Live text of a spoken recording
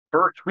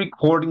First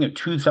recording of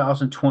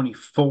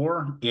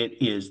 2024.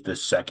 It is the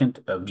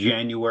 2nd of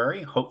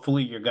January.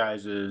 Hopefully, your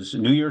guys'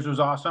 New Year's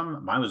was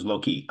awesome. Mine was low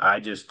key.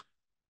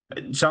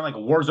 It sounded like a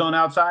war zone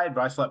outside,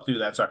 but I slept through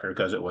that sucker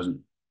because it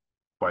wasn't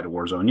quite a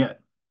war zone yet.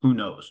 Who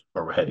knows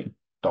where we're heading?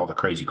 With all the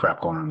crazy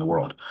crap going on in the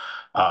world.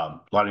 A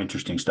lot of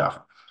interesting stuff.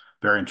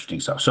 Very interesting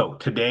stuff. So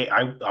today,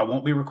 I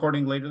won't be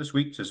recording later this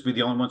week. This will be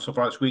the only one so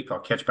far this week. I'll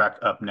catch back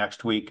up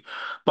next week.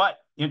 But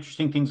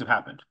interesting things have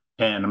happened.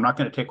 And I'm not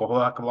going to take a whole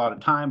heck of a lot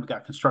of time. We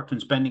got construction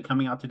spending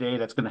coming out today.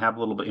 That's going to have a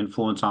little bit of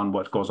influence on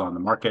what goes on in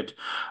the market.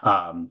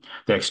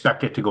 They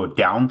expect it to go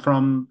down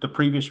from the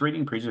previous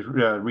reading. Previous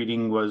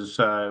reading was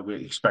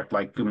we expect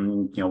like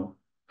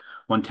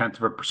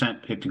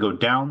 0.1% it to go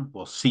down.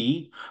 We'll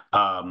see.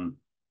 That's going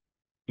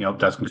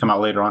to come out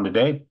later on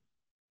today.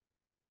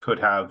 Could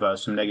have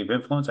some negative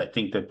influence. I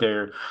think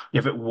that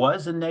if it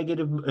was a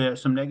negative,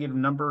 some negative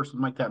number or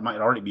something like that,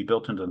 might already be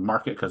built into the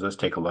market because let's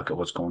take a look at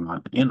what's going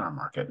on in our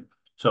market.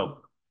 So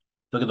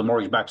look at the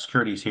mortgage-backed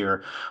securities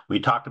here. We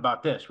talked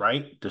about this,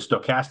 right? The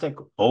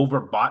stochastic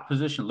overbought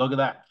position. Look at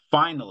that.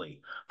 Finally,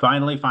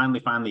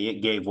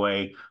 it gave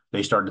way.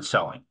 They started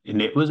selling.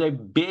 And it was a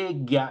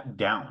big gap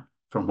down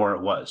from where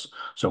it was.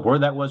 So where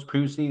that was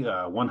previously,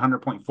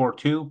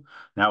 100.42,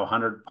 now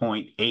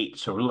 100.8.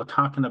 So we're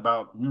talking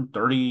about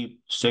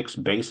 36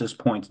 basis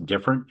points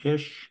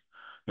different-ish.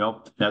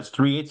 That's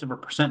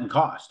 0.3% in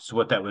cost. So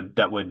what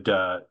that would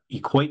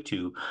equate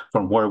to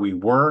from where we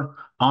were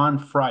on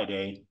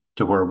Friday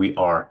to where we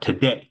are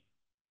today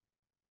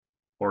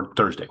or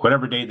Thursday,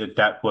 whatever day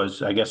that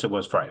was. I guess it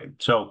was Friday.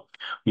 So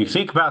you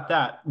think about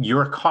that,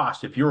 your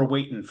cost, if you're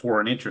waiting for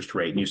an interest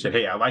rate and you said,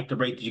 hey, I like the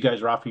rate that you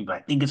guys are offering, but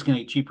I think it's going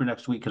to get cheaper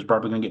next week because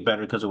probably going to get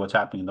better because of what's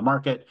happening in the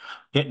market.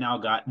 It now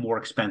got more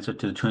expensive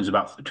to the tune of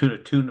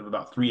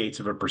about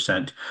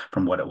 0.3%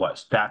 from what it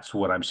was. That's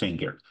what I'm saying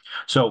here.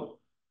 So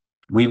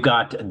we've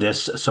got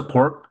this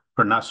support,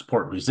 or not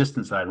support,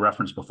 resistance that I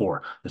referenced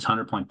before, this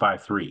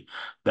 100.53.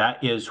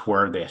 That is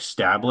where they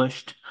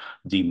established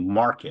the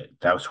market.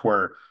 That was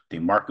where the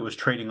market was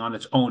trading on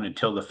its own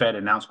until the Fed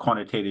announced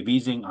quantitative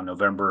easing on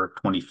November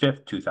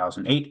 25th,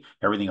 2008.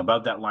 Everything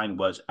above that line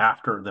was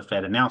after the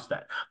Fed announced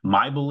that.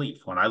 My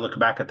belief, when I look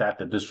back at that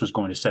this was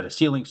going to set a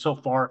ceiling so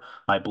far,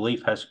 my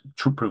belief has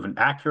proven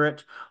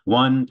accurate.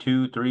 1,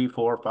 2, 3,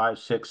 4, 5,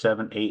 6,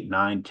 7, 8,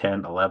 9,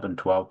 10, 11,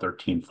 12,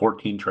 13,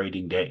 14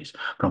 trading days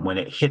from when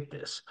it hit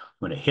this,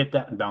 when it hit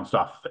that and bounced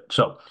off of it.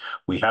 So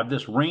we have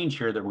this range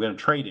here that we're going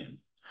to trade in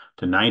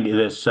to 90.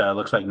 This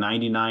looks like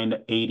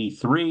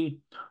 99.83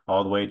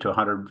 all the way to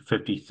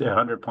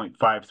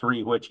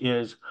 100.53, which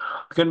is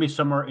going to be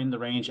somewhere in the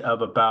range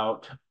of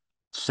about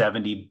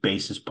 70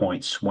 basis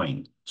point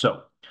swing.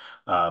 So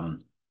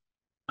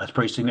that's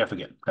pretty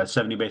significant. That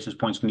 70 basis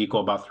points can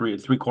equal about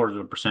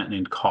 0.75%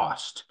 in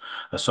cost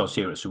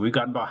associated with it. So we've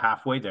gotten about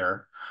halfway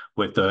there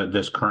with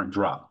this current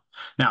drop.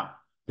 Now,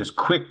 this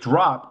quick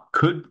drop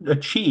could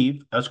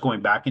achieve us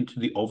going back into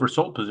the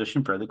oversold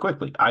position fairly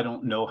quickly. I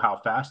don't know how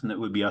fast, and it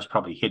would be us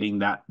probably hitting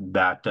that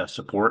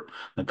support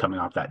and coming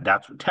off that.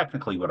 That's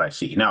technically what I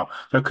see. Now,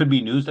 there could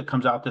be news that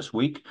comes out this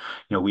week.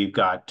 We've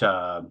got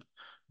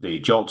the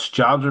JOLTS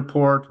jobs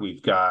report.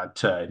 We've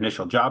got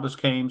initial jobless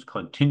claims,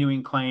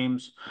 continuing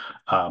claims,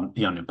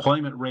 the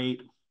unemployment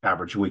rate,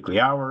 average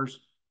weekly hours,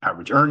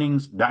 average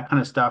earnings, that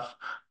kind of stuff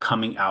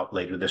coming out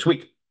later this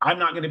week. I'm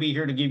not going to be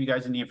here to give you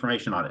guys any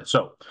information on it.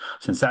 So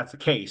since that's the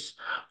case,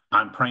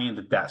 I'm praying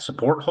that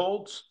support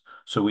holds.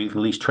 So we at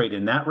least trade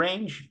in that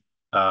range.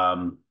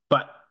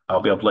 But I'll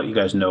be able to let you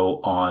guys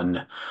know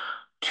on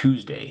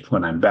Tuesday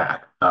when I'm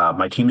back.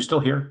 My team is still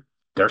here.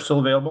 They're still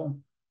available.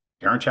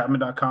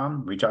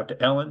 aaron.chapman.com. Reach out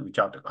to Ellen, reach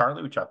out to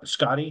Carly, reach out to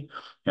Scotty,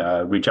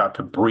 reach out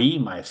to Bree,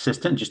 my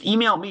assistant. Just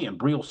email me and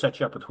Bree will set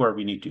you up with whoever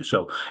you need to.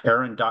 So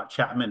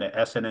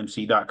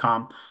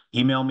aaron.chapman@snmc.com.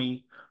 Email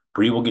me.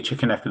 Bree will get you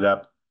connected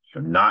up.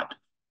 You're not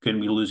going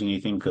to be losing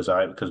anything because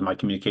my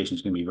communication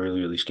is going to be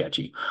really, really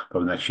sketchy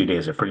over the next few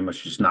days. They're pretty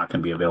much just not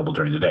going to be available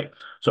during the day.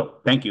 So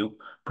thank you.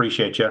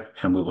 Appreciate you.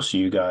 And we will see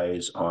you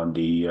guys on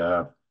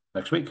the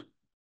next week.